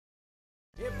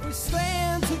If we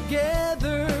stand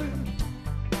together,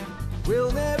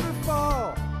 we'll never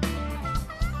fall.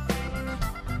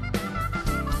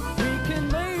 We can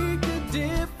make a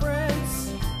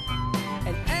difference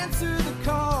and answer the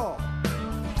call.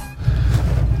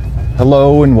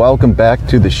 Hello and welcome back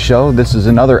to the show. This is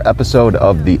another episode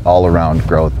of the All Around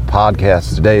Growth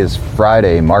Podcast. Today is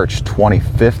Friday, March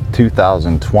 25th,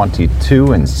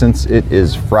 2022, and since it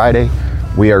is Friday,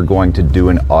 we are going to do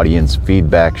an audience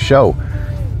feedback show.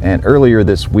 And earlier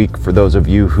this week, for those of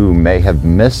you who may have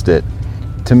missed it,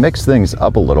 to mix things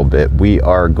up a little bit, we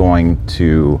are going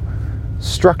to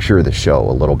structure the show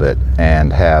a little bit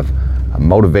and have a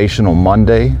Motivational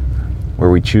Monday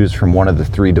where we choose from one of the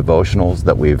three devotionals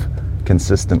that we've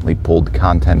consistently pulled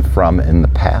content from in the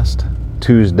past.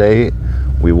 Tuesday,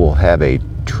 we will have a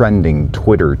Trending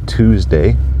Twitter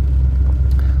Tuesday.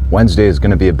 Wednesday is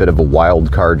going to be a bit of a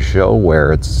wild card show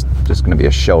where it's just going to be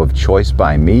a show of choice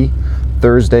by me.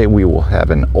 Thursday, we will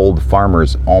have an Old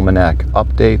Farmer's Almanac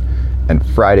update. And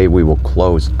Friday, we will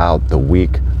close out the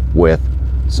week with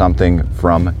something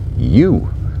from you,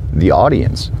 the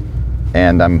audience.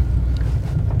 And I'm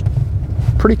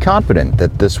pretty confident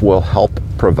that this will help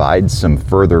provide some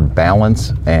further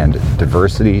balance and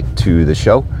diversity to the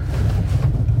show.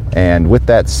 And with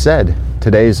that said,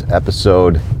 today's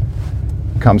episode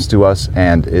comes to us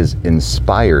and is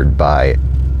inspired by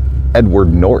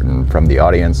Edward Norton from the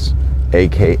audience,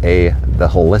 aka the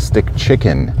Holistic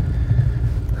Chicken,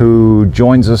 who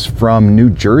joins us from New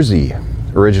Jersey,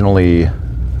 originally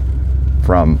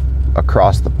from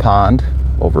across the pond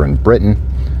over in Britain.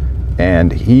 And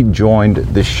he joined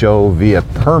the show via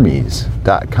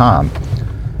Permies.com,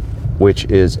 which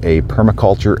is a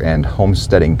permaculture and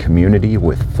homesteading community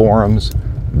with forums,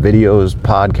 videos,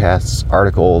 podcasts,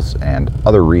 articles, and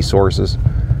other resources.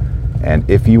 And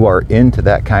if you are into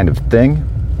that kind of thing,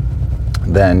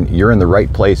 then you're in the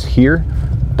right place here.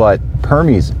 But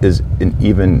Permies is an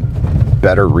even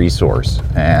better resource.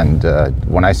 And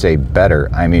when I say better,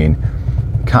 I mean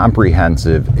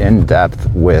comprehensive,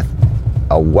 in-depth, with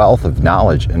a wealth of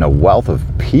knowledge and a wealth of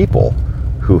people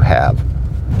who have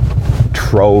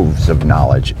troves of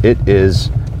knowledge. It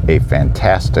is a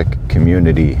fantastic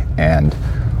community, and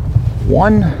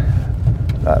one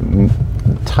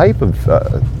type of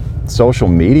social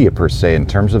media per se in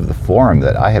terms of the forum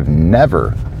that I have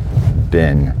never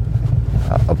been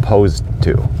opposed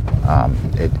to.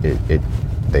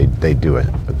 They do a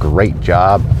great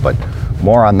job, but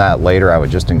more on that later. I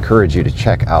would just encourage you to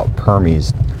check out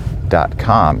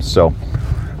Permies.com. So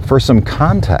for some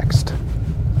context,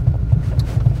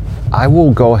 I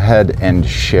will go ahead and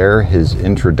share his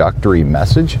introductory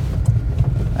message,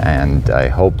 and I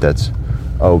hope that's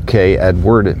okay,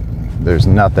 Edward. There's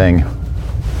nothing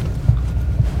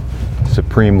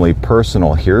supremely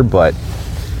personal here, but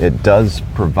it does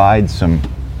provide some,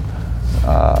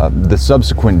 the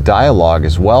subsequent dialogue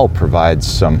as well provides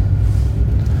some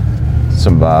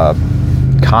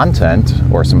content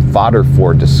or some fodder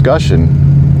for discussion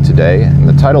today. And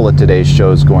the title of today's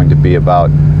show is going to be about,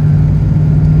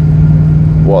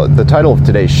 well, the title of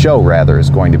today's show rather is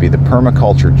going to be The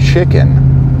Permaculture Chicken.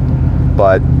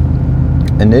 But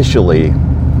initially,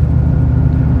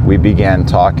 we began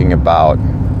talking about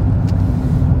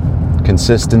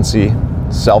consistency,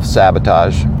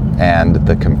 self-sabotage, and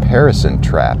the comparison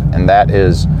trap. And that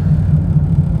is,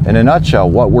 in a nutshell,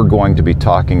 what we're going to be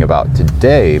talking about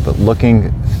today, but looking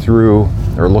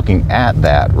at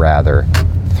that rather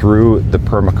through the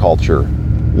permaculture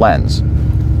lens.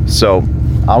 So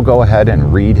I'll go ahead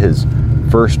and read his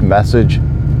first message,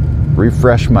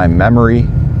 refresh my memory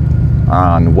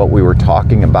on what we were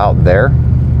talking about there,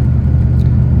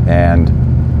 and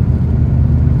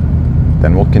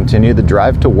then we'll continue the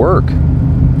drive to work.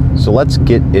 So let's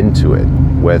get into it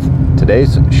with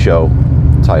today's show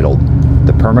titled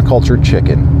The Permaculture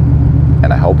Chicken,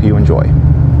 and I hope you enjoy.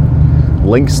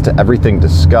 Links to everything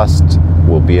discussed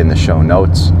will be in the show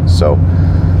notes. So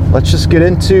let's just get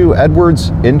into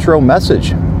Edward's intro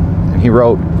message. And he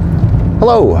wrote,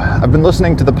 "Hello, I've been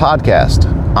listening to the podcast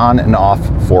on and off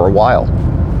for a while.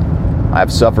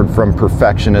 I've suffered from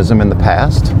perfectionism in the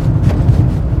past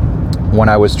when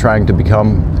I was trying to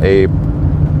become a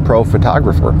pro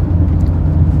photographer.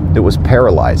 It was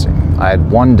paralyzing. I had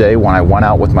one day when I went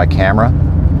out with my camera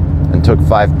and took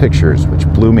 5 pictures, which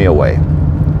blew me away.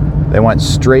 They went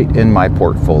straight in my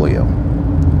portfolio.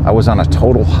 I was on a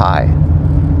total high.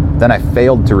 Then I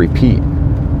failed to repeat.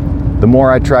 The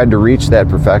more I tried to reach that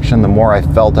perfection, the more I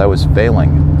felt I was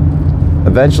failing.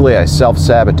 Eventually, I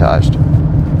self-sabotaged,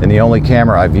 and the only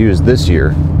camera I've used this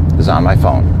year is on my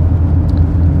phone.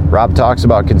 Rob talks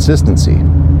about consistency.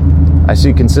 I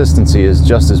see consistency as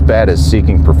just as bad as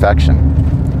seeking perfection.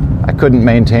 I couldn't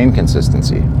maintain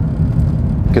consistency.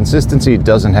 Consistency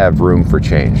doesn't have room for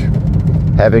change.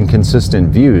 Having consistent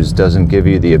views doesn't give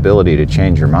you the ability to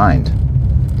change your mind.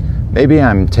 Maybe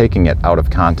I'm taking it out of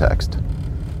context.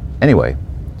 Anyway,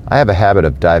 I have a habit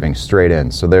of diving straight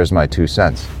in, so there's my 2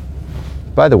 cents.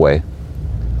 By the way,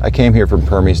 I came here from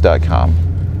Permies.com,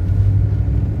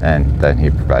 and then he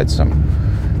provides some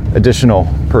additional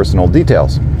personal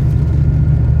details.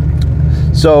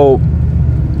 So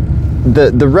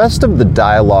the rest of the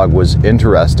dialogue was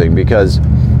interesting because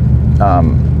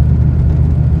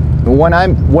when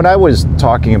I was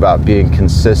talking about being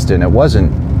consistent, it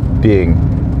wasn't being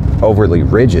overly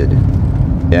rigid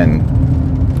in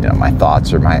my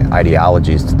thoughts or my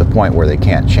ideologies to the point where they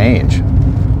can't change,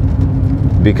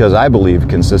 because I believe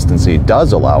consistency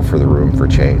does allow for the room for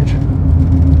change.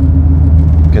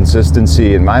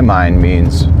 Consistency in my mind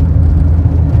means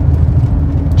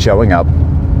showing up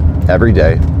every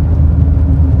day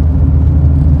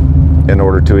in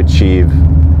order to achieve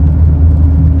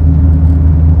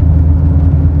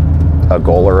a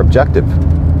goal or objective.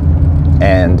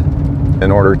 And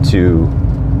in order to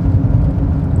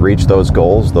reach those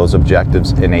goals, those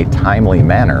objectives in a timely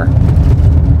manner,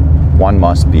 one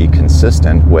must be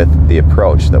consistent with the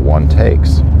approach that one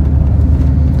takes.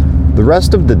 The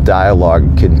rest of the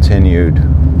dialogue continued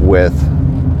with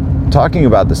talking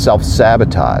about the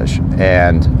self-sabotage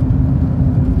and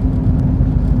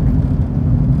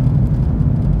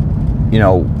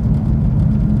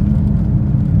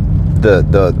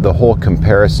the whole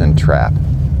comparison trap.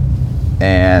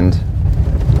 And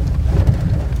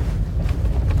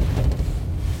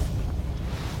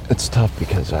it's tough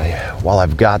because while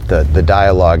I've got the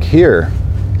dialogue here,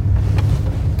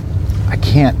 I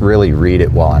can't really read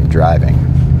it while I'm driving.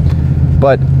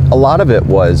 But a lot of it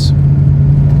was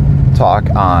talk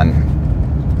on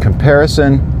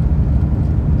comparison,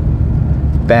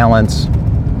 balance,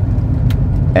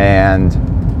 and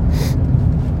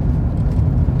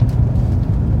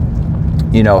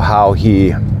how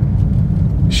he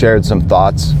shared some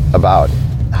thoughts about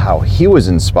how he was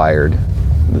inspired,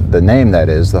 the name that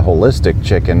is, the holistic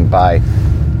chicken, by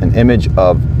an image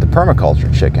of the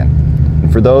permaculture chicken.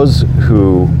 And for those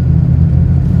who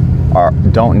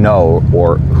don't know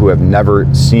or who have never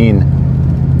seen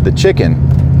the chicken,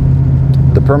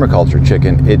 the permaculture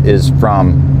chicken, it is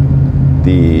from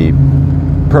the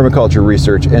Permaculture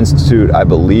Research Institute, I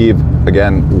believe.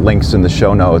 Again, links in the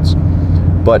show notes.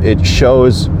 But it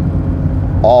shows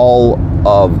all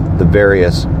of the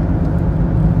various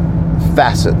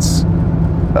facets,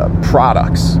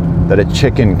 products that a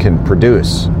chicken can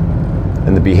produce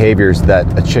and the behaviors that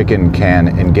a chicken can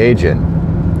engage in,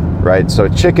 right? So a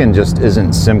chicken just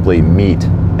isn't simply meat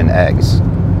and eggs,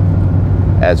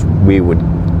 as we would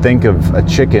think of a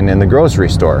chicken in the grocery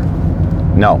store.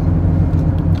 No.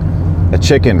 A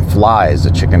chicken flies,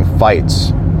 a chicken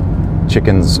fights.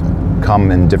 Chickens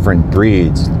come in different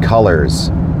breeds, colors,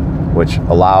 which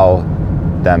allow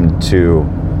them to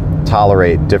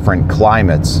tolerate different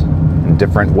climates in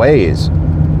different ways.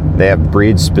 They have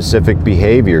breed-specific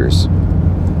behaviors.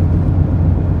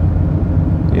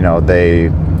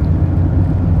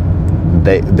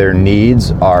 Their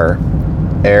needs are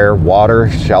air, water,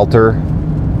 shelter,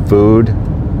 food,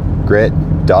 grit,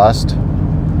 dust.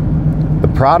 The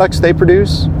products they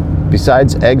produce,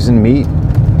 besides eggs and meat,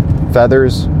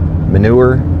 feathers,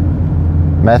 manure,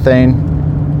 methane,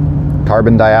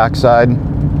 carbon dioxide,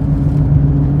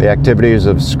 the activities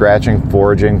of scratching,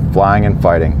 foraging, flying, and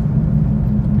fighting.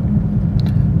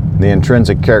 The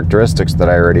intrinsic characteristics that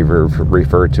I already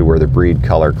referred to were the breed,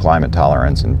 color, climate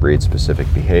tolerance, and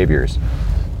breed-specific behaviors.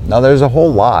 Now, there's a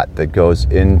whole lot that goes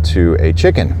into a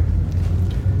chicken.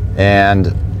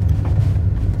 And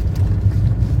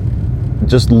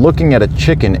just looking at a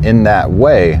chicken in that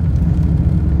way,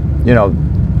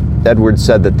 Edward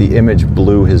said that the image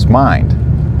blew his mind.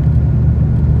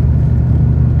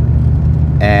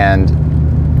 And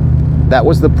that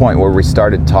was the point where we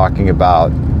started talking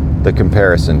about the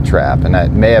comparison trap. And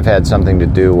that may have had something to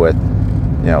do with,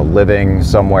 living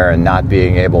somewhere and not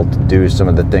being able to do some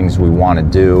of the things we want to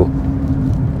do.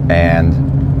 And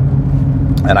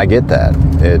I get that.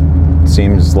 It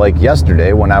seems like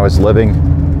yesterday when I was living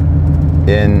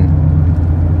in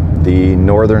the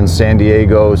northern San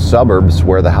Diego suburbs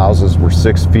where the houses were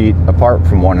 6 feet apart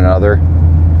from one another,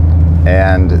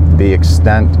 and the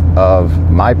extent of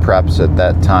my preps at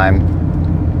that time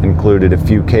included a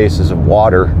few cases of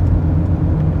water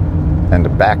and a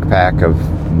backpack of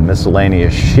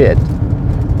miscellaneous shit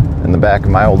in the back of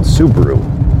my old Subaru.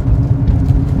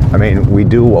 I mean, we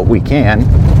do what we can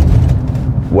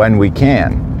when we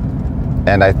can.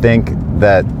 And I think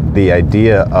that the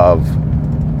idea of,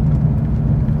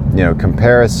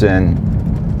 comparison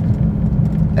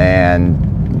and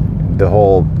the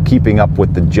whole keeping up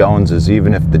with the Joneses,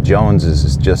 even if the Joneses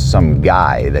is just some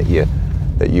guy that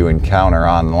you encounter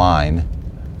online,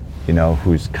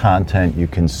 whose content you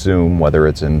consume, whether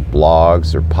it's in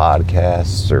blogs or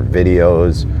podcasts or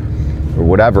videos or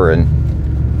whatever, and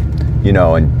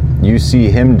you see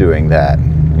him doing that.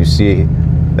 You see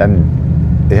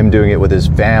him doing it with his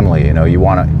family. You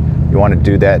want to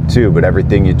do that too, but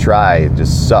everything you try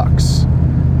just sucks.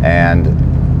 And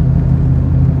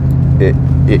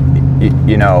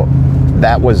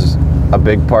that was a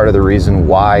big part of the reason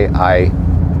why I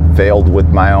failed with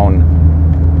my own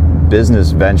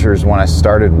business ventures when I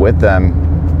started with them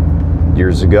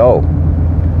years ago.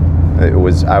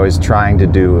 I was trying to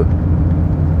do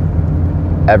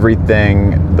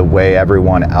everything the way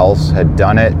everyone else had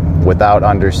done it without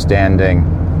understanding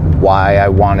why I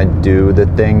wanted to do the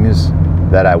things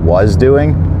that I was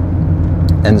doing.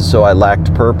 And so I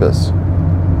lacked purpose.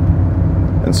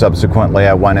 And subsequently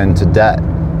I went into debt.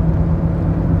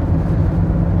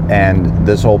 And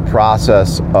this whole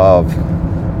process of,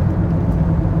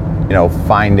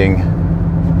 finding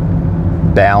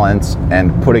balance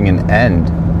and putting an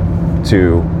end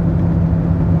to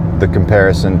the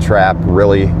comparison trap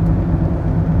really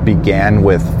began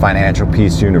with Financial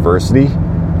Peace University,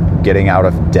 getting out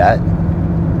of debt,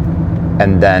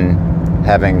 and then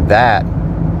having that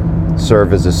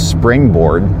serve as a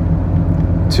springboard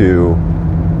to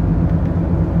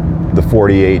the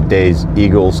 48 Days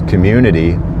Eagles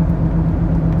community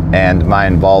and my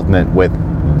involvement with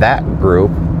that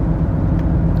group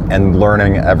and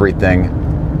learning everything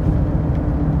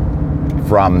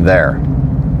from there.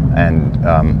 And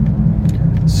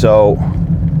so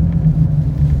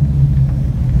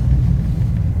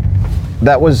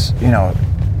that was,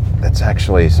 that's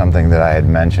actually something that I had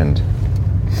mentioned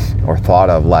or thought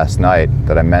of last night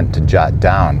that I meant to jot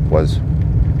down, was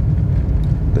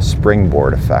the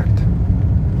springboard effect.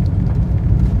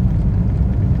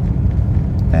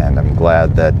 And I'm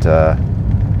glad that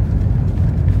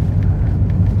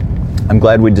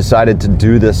we decided to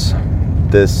do this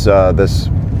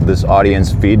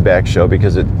audience feedback show,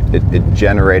 because it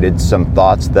generated some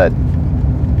thoughts that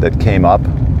came up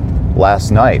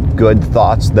last night. Good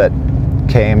thoughts that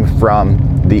came from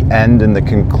the end and the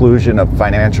conclusion of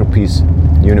Financial Peace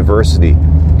University,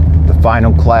 the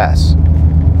final class,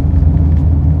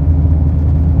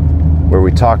 where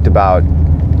we talked about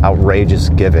outrageous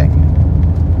giving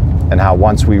and how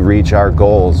once we reach our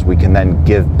goals, we can then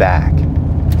give back.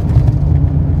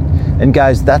 And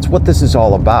guys, that's what this is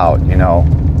all about,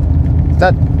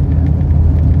 That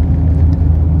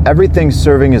everything's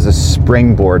serving as a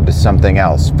springboard to something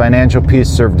else. Financial Peace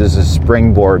served as a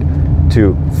springboard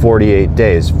to 48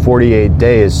 Days. 48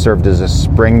 Days served as a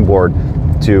springboard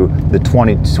to the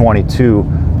 2022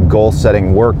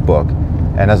 goal-setting workbook.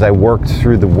 And as I worked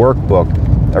through the workbook,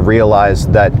 I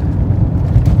realized that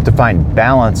to find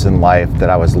balance in life that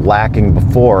I was lacking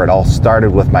before, it all started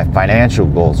with my financial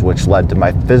goals, which led to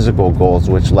my physical goals,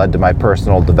 which led to my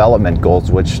personal development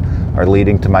goals, which are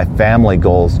leading to my family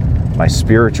goals, my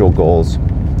spiritual goals,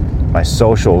 my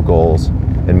social goals,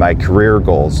 and my career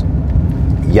goals.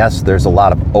 Yes, there's a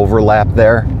lot of overlap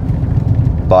there,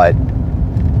 but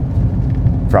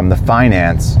from the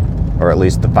finance, or at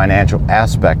least the financial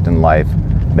aspect in life,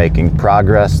 making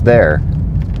progress there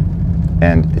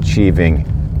and achieving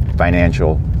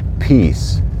financial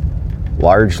peace,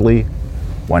 largely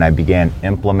when I began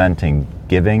implementing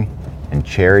giving and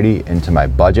charity into my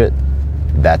budget.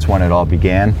 That's when it all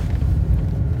began,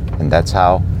 and that's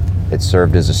how it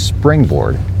served as a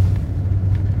springboard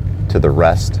to the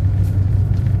rest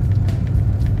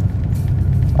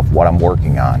of what I'm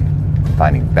working on,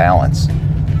 finding balance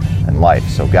in life.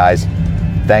 So guys,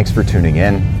 thanks for tuning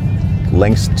in.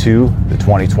 Links to the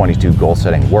 2022 Goal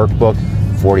Setting Workbook,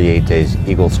 48 Days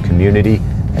Eagles Community,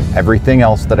 and everything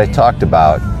else that I talked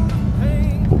about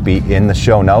will be in the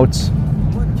show notes.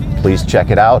 Please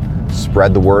check it out.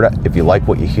 Spread the word if you like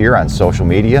what you hear on social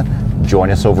media.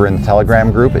 Join us over in the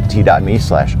Telegram group at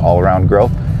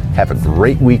t.me/allaroundgrowth. Have a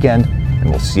great weekend, and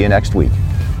we'll see you next week.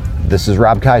 This is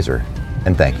Rob Kaiser,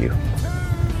 and thank you.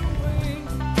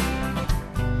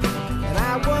 And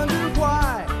I wonder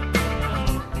why.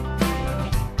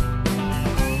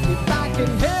 If I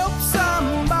can help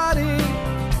somebody,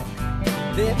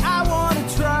 then I want to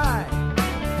try.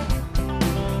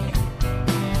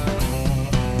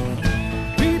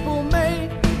 People may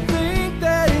think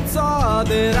that it's odd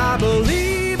that I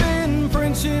believe in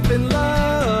friendship and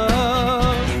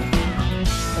love.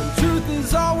 And truth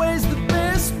is always the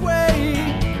best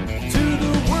way to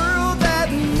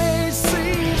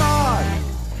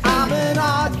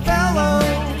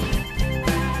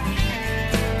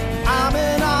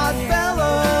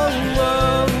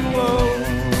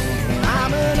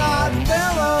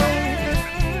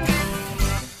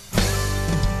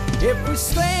If we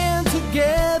stand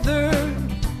together,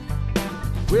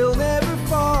 we'll never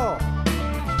fall.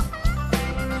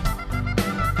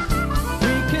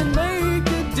 We can make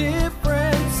a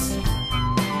difference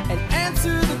and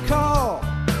answer the call.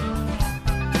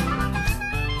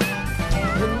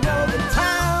 You know the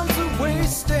times are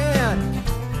wasting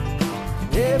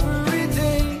every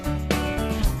day,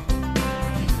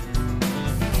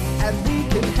 and we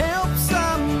can help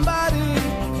somebody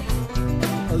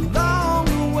along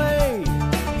the way.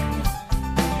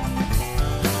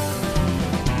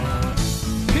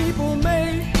 People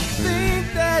may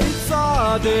think that it's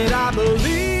odd that I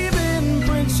believe